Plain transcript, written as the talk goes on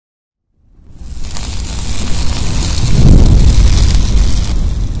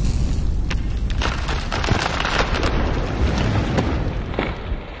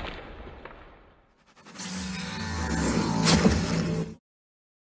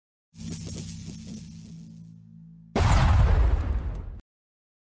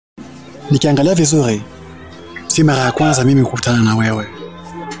Nikiangalia vizuri, si mara ya kwanza mimi kukutana na wewe.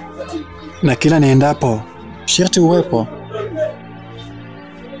 Na kila niendapo, sharti uwepo.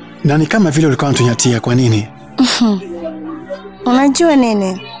 Na ni kama vile ulikuwa unatunyatia. Kwa nini? Unajua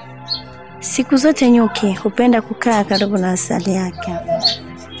nini? Siku zote nyuki hupenda kukaa karibu na asali yake.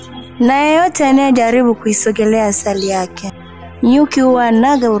 Na yeyote anayejaribu kuisogelea asali yake, nyuki huwa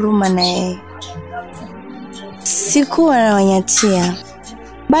anaga huruma na yeye. Sikuwa nawanyatia,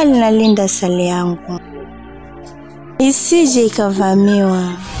 bali nalinda asali yangu isije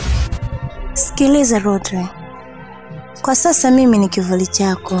ikavamiwa. Sikiliza Lodrick, kwa sasa mimi ni kivuli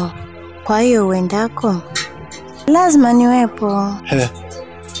chako. Kwa hiyo uendako, lazima niwepo.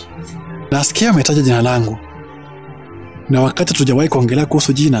 Nasikia umetaja jina langu. Na wakati tujawahi kuongelea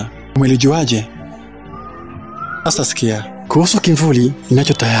kuhusu jina, umelijuaje? Sasa sikia, kuhusu kivuli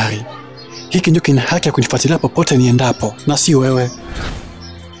ninacho tayari. Hiki ndio kina haki ya kunifuatilia popote niendapo, na si wewe.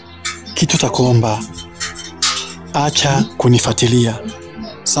 Kitu takuomba, acha kunifuatilia.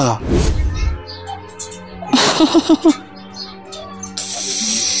 Sawa?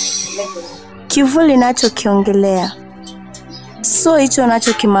 Kivuli nacho kiongelea, so hicho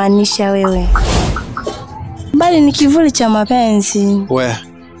nacho kimaanisha wewe, bali ni kivuli cha mapenzi.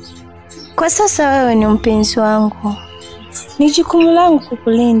 Kwa sasa wewe ni mpenzi wangu. Ni jukumu langu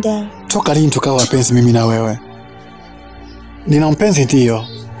kukulinda. Toka lini tukawa wapenzi mimi na wewe? Nina mpenzi ndio,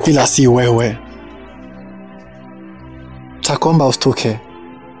 ila si wewe. Takuomba ustuke.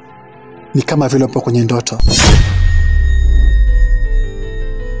 Ni kama vile upo kwenye ndoto.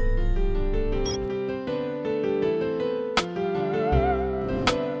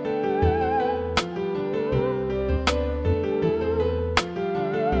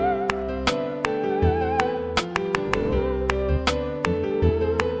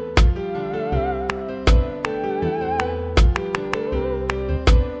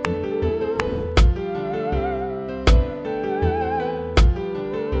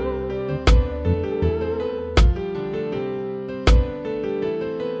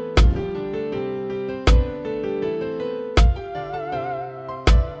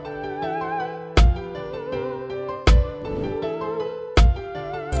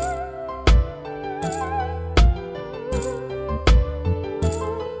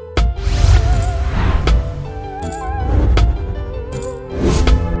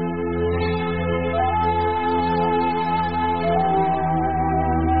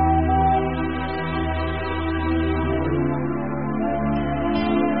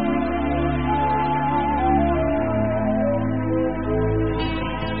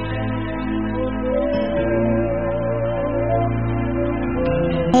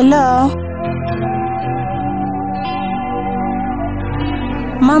 Hello.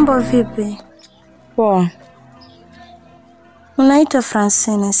 Mambo vipi? Poa. Unaitwa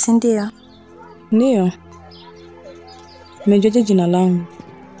Francine, si ndio? Ndio. Umejuaje jina langu?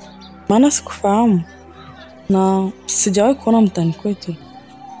 Maana sikufahamu. Na sijawahi kuona mtaani kwetu.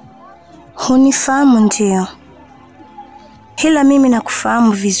 Hunifahamu ndio. Ila mimi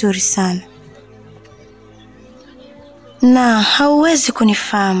nakufahamu vizuri sana. Na hauwezi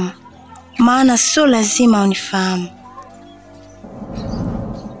kunifahamu, maana sio lazima unifahamu.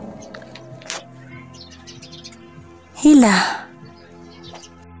 Ila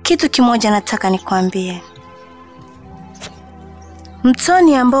kitu kimoja nataka nikwambie.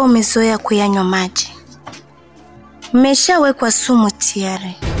 Mtoni ambao umezoea kuyanywa maji umeshawekwa sumu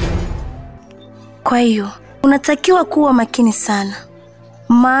tayari. Kwa hiyo unatakiwa kuwa makini sana,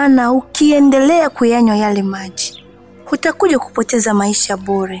 maana ukiendelea kuyanywa yale maji utakuja kupoteza maisha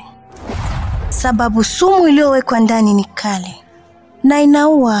bure. Sababu sumu iliyowekwa ndani ni kali na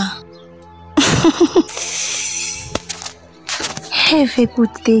inaua. Have a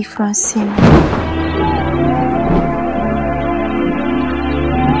good day, Francine.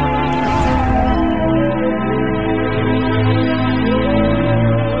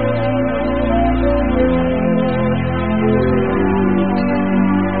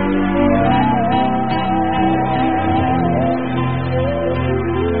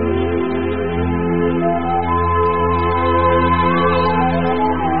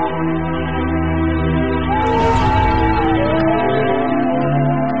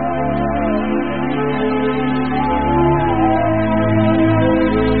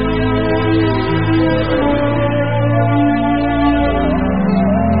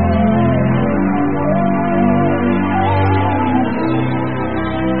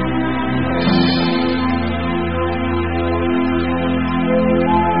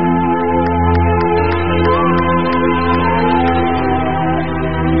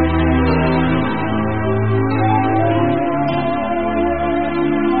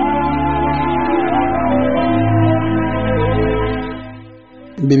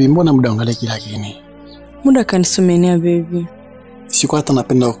 Baby, mbona muda ungaliki lakini? Muda kanisomenia baby. Siku hata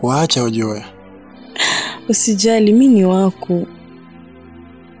napenda kuacha ujue. Usijali, mimi ni wako.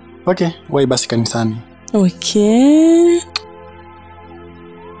 Okay, wahi basi kanisani. Okay.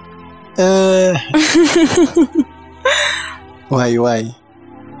 Wahi.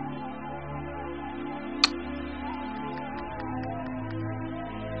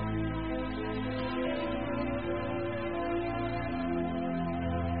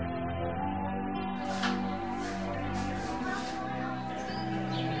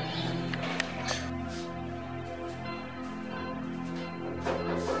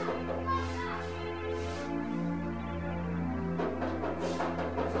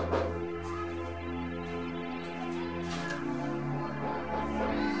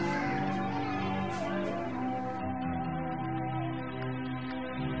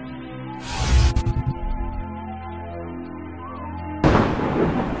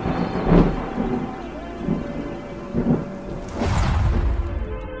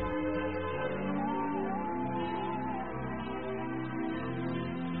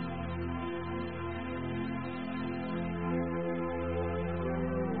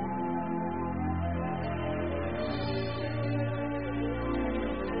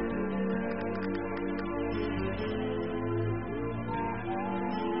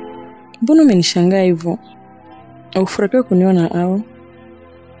 Mbona umenishangaa hivyo? Aufurahi kuniona au?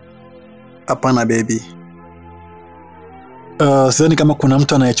 Hapana baby. Sidhani kama kuna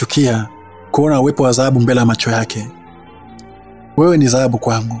mtu anayechukia kuona uwepo wa dhahabu mbele ya macho yake. Wewe ni dhahabu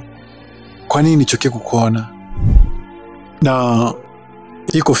kwangu. Kwa nini nichukie kukuona? Na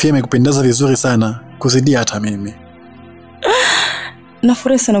hii kofia imekupendeza vizuri sana kuzidi hata mimi.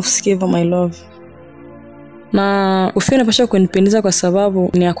 Nafurahi sana kusikia hivyo my love. Na ufio unapaswa kunipendeza kwa sababu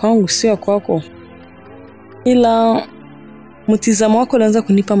ni ya kwangu sio ya kwako. Ila mtizamo wako unaanza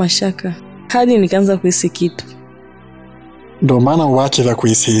kunipa mashaka hadi nikaanza kuhisi kitu. Ndio maana uache vya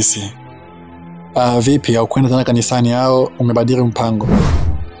kuhisi. Vipi au kwenda tena kanisani au umebadili mpango?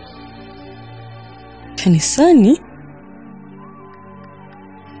 Kanisani?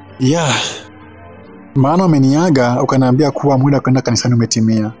 Yeah. Maana umeniaga ukaniambia kuwa muda kwenda kanisani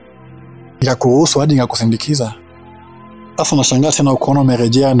umetimia. Nikakuruhusu hadi nikakusindikiza. Sasa nashangaa tena ukoona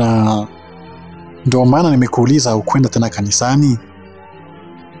umerejea na ndio maana nimekuuliza ukwenda tena kanisani.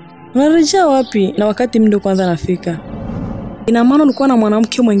 Unarejea wapi na wakati mimi ndo kwanza nafika? Ina maana ulikuwa na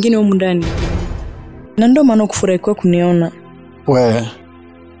mwanamke mwingine huko ndani. Na ndio maana ukufurahi kwa kuniona.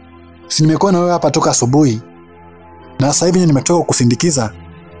 Si nimekuwa na wewe hapa toka asubuhi. Na sasa hivi nimetoka kukusindikiza.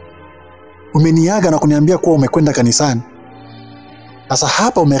 Umeniaga na kuniambia kuwa umekwenda kanisani. Sasa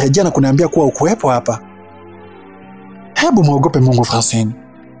hapa umerejea na kuniambia kuwa ukuwepo hapa. Hebu muogope Mungu Francine.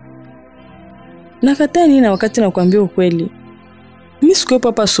 Nakataa nini na wakati nakwambia ukweli? Mimi sikuwepo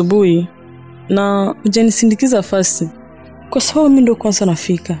hapa asubuhi na hujanisindikiza fasi. Kwa sababu mimi ndo kwanza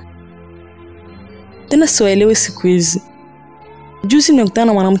nafika. Tena siwaelewi siku hizi. Juzi nimekutana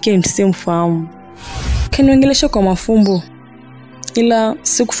na mwanamke nisimfahamu. Kaniongelesha kwa mafumbo. Ila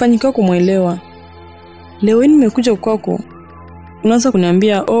sikufanikiwa kumuelewa. Leo nimekuja kwako. Unaanza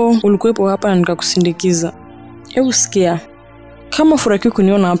kuniambia, ulikuwepo hapa na nikakusindikiza. Hebu sikia. Kama furahi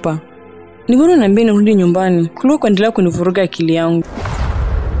kuniona hapa, ni bora niambie nirudi nyumbani kuliko kuendelea kunivuruga akili yangu.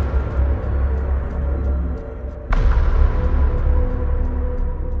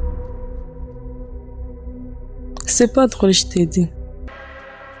 C'est pas trop je t'ai dit.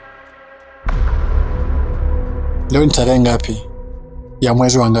 Leo ni tarehe ngapi? Ya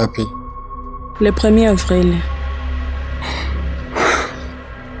mwezi wa ngapi? Le 1er avril.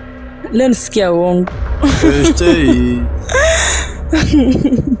 Leo nisikia uongo. Stay.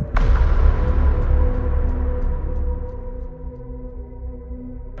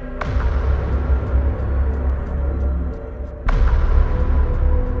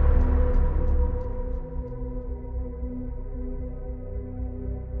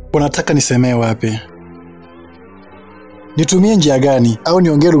 Unataka nisemee wapi? Nitumie njia gani au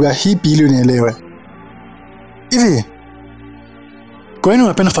niongee lugha hipi ili unielewe? Hivi kwa nini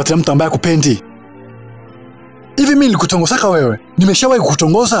unapenda kufuatilia mtu ambaye hakupendi? Hivi mimi nilikutongozaka wewe? Nimeshawahi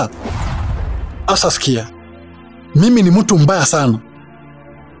kukutongoza? Asa sikia. Mimi ni mtu mbaya sana.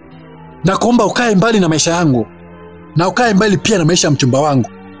 Na kuomba ukae mbali na maisha yangu. Na ukae mbali pia na maisha ya mchumba wangu.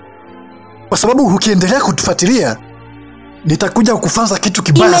 Kwa sababu ukiendelea kutufuatilia nitakuja kukufanza kitu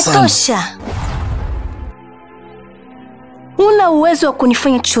kibaya sana. Imetosha. Una uwezo wa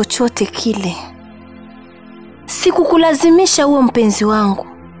kunifanya chochote kile. Sikukulazimisha uwe mpenzi wangu.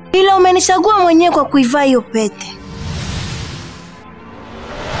 Ila umenichagua mwenyewe kwa kuivaa hiyo pete.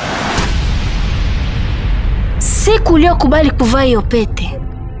 Siku uliyokubali kuvaa hiyo pete,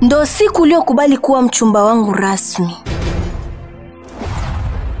 ndo siku uliokubali kuwa mchumba wangu rasmi.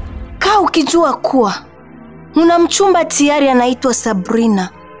 Kaa ukijua kuwa una mchumba tayari anaitwa Sabrina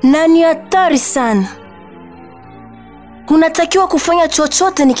na ni hatari sana. Unatakiwa kufanya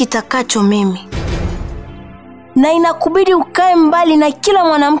chochote nikitakacho mimi, na inakubidi ukae mbali na kila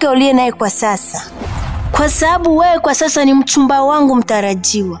mwanamke uliye naye kwa sasa, kwa sababu wewe kwa sasa ni mchumba wangu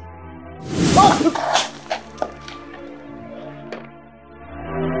mtarajiwa.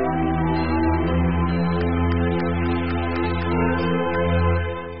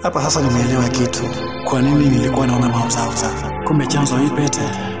 Hapa sasa nimeelewa kitu. Kwa nini nilikuwa naona mauzauza? Kumbe chanzo hii pete.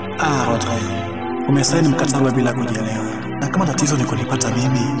 Lodrick, umesaini mkataba bila kujielewa. Na kama tatizo ni kunipata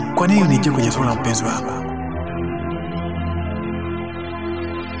mimi, kwa nini unijie kujizua na mpenzi hapa?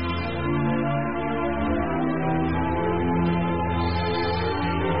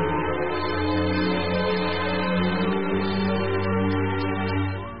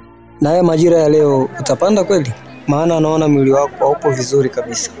 Na haya majira ya leo utapanda kweli? Maana naona mwili wako haupo vizuri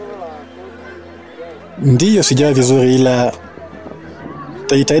kabisa. Ndiyo sijawa vizuri, ila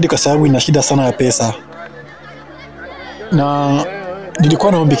tajitahidi kwa sababu ina shida sana ya pesa. Na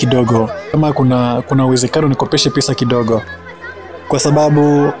nilikuwa naombi kidogo kama kuna uwezekano nikopeshe pesa kidogo, kwa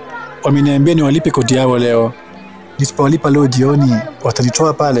sababu wameniambia niwalipe kodi yao leo. Nisipowalipa leo jioni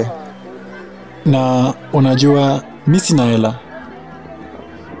watanitoa pale, na unajua mimi sina hela.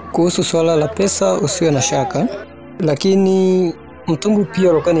 Kuhusu swala la pesa usiwe na shaka, lakini mtumbu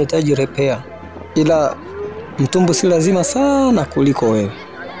pia ulikuwa unahitaji repair. Ila mtumbu si lazima sana kuliko wewe.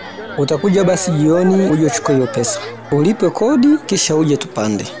 Utakuja basi jioni uje uchukue hiyo pesa, ulipe kodi kisha uje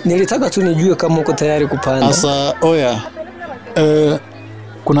tupande. Nilitaka tu nijue kama uko tayari kupanda. Asa oya,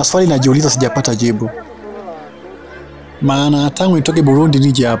 kuna swali najiuliza sijapata jibu. Maana tangu nitoke Burundi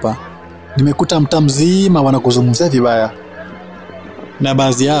nije hapa, nimekuta mtaa mzima wanakuzungumzia vibaya, na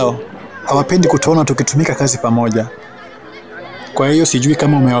baadhi yao hawapendi kutuona tukitumika kazi pamoja. Kwa hiyo sijui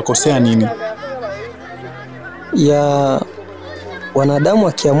kama umewakosea nini. Ya wanadamu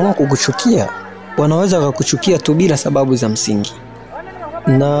wakiamua kukuchukia, wanaweza kukuchukia tu bila sababu za msingi.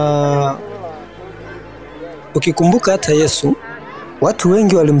 Na ukikumbuka hata Yesu, watu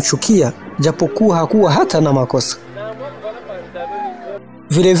wengi walimchukia japokuwa hakuwa hata na makosa.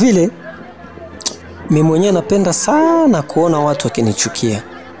 Vile vile mimi mwenyewe napenda sana kuona watu wakinichukia,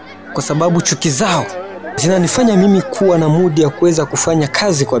 kwa sababu chuki zao zinanifanya mimi kuwa na mudi ya kuweza kufanya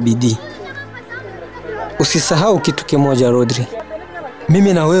kazi kwa bidii. Usisahau kitu kimoja Lodrick,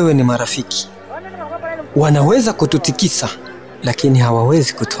 mimi na wewe ni marafiki. Wanaweza kututikisa lakini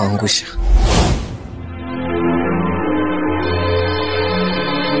hawawezi kutuangusha.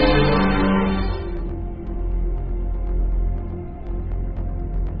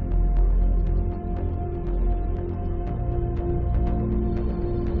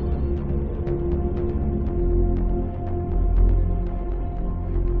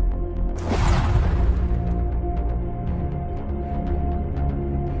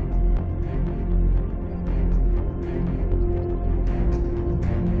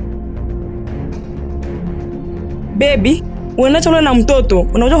 Baby, unaacha ule na mtoto,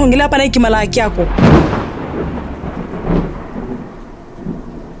 unakuja kuongelea hapa na hiki malaki yako.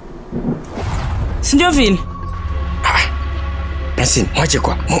 Si ndio vile? Nasini, mwache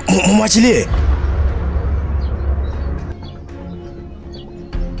kwa. Mwachilie.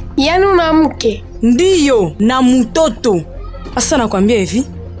 Yaani una mke? Ndiyo, na mtoto. Sasa nakwambia hivi,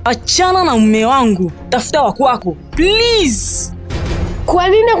 achana na mume wangu, tafuta wa kwako, please. Kwa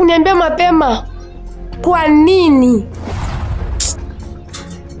nini kuniambia mapema? Kwa nini?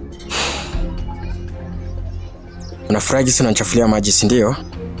 Unafurahi jinsi unanichafulia maji, si ndio?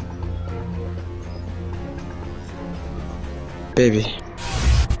 Baby.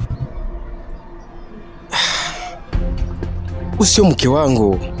 Usio mke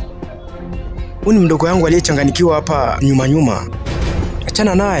wangu. Uni mdogo wangu aliyechanganikiwa hapa nyuma.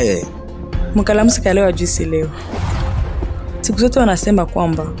 Achana naye. Mkalamusi kalewa juisi leo. Siku zote wanasema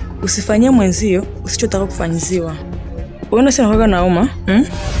kwamba usifanyie mwenzio usichotaka kufanyiziwa. Unaona sina hoga nauma?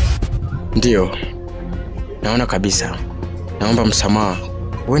 Ndio. Naona kabisa. Naomba msamaha.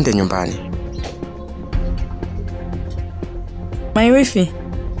 Uende nyumbani. My wife.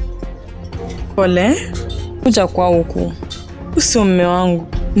 Pole. Kuja kwa huku. Usio mume wangu,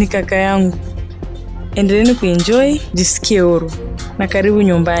 ni kaka yangu. Endeleeni kuenjoy, jisikie huru. Na karibu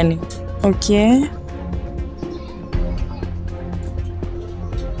nyumbani. Okay?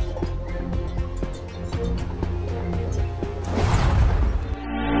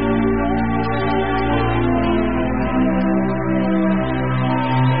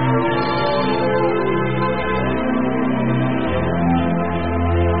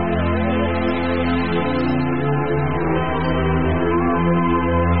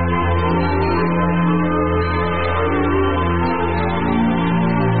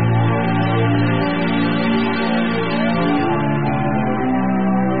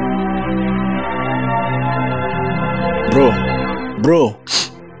 Bro.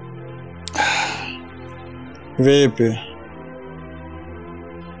 Vipi?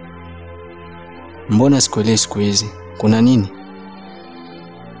 Mbona sikuelewi siku hizi? Kuna nini?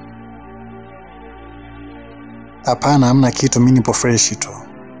 Hapana, hamna kitu, mimi nipo fresh tu.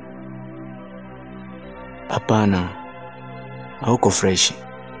 Hapana. Hauko fresh.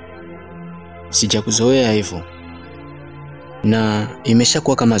 Sijakuzoea hivyo. Na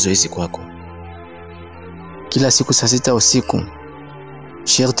imeshakuwa kama zoezi kwako. Kila siku saa 6 usiku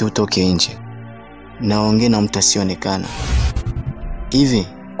sharti utoke nje. Naongea na mtu asionekana. Hivi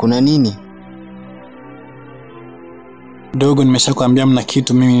kuna nini? Dogo, nimeshakwambia mna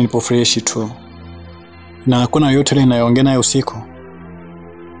kitu, mimi nipo fresh tu. Na hakuna yote ile inayoongea naye usiku.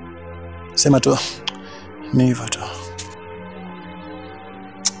 Sema tu ni hivyo tu.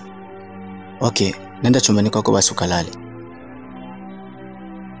 Okay, nenda chumbani kwako basi ukalale.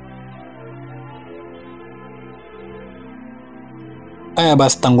 Aya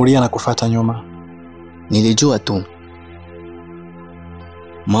basi, tangulia na kufuata nyuma. Nilijua tu.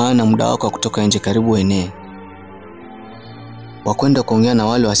 Maana muda wako wa kutoka nje karibu enee. Wakwenda kuongea na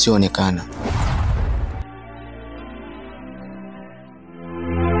wale wasioonekana.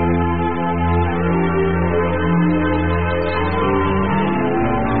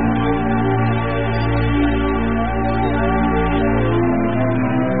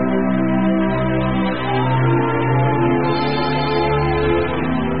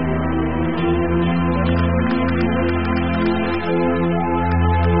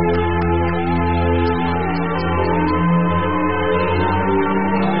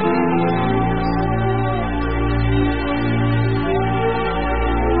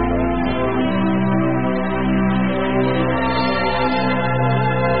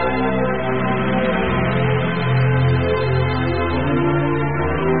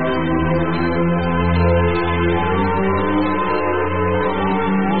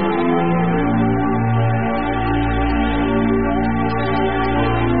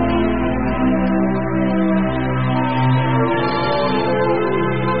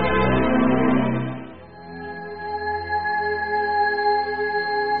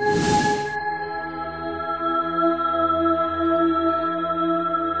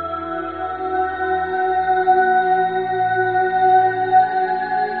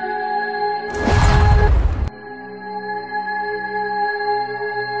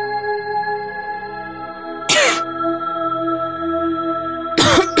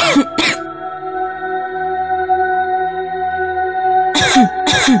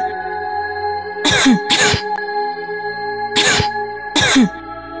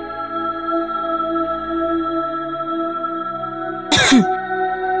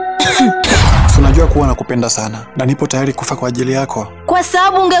 Unajua kuwa nakupenda sana na nipo tayari kufa kwa ajili yako. Kwa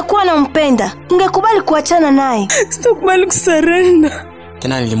sababu ungekuwa unampenda, ungekubali kuachana naye. Sitakubali kusarenda.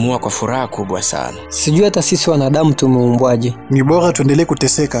 Tena nilimuua kwa furaha kubwa sana. Sijui hata sisi wanadamu tumeumbwaje. Ni bora tuendelee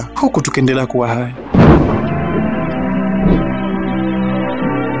kuteseka huku tukiendelea kuwa hai.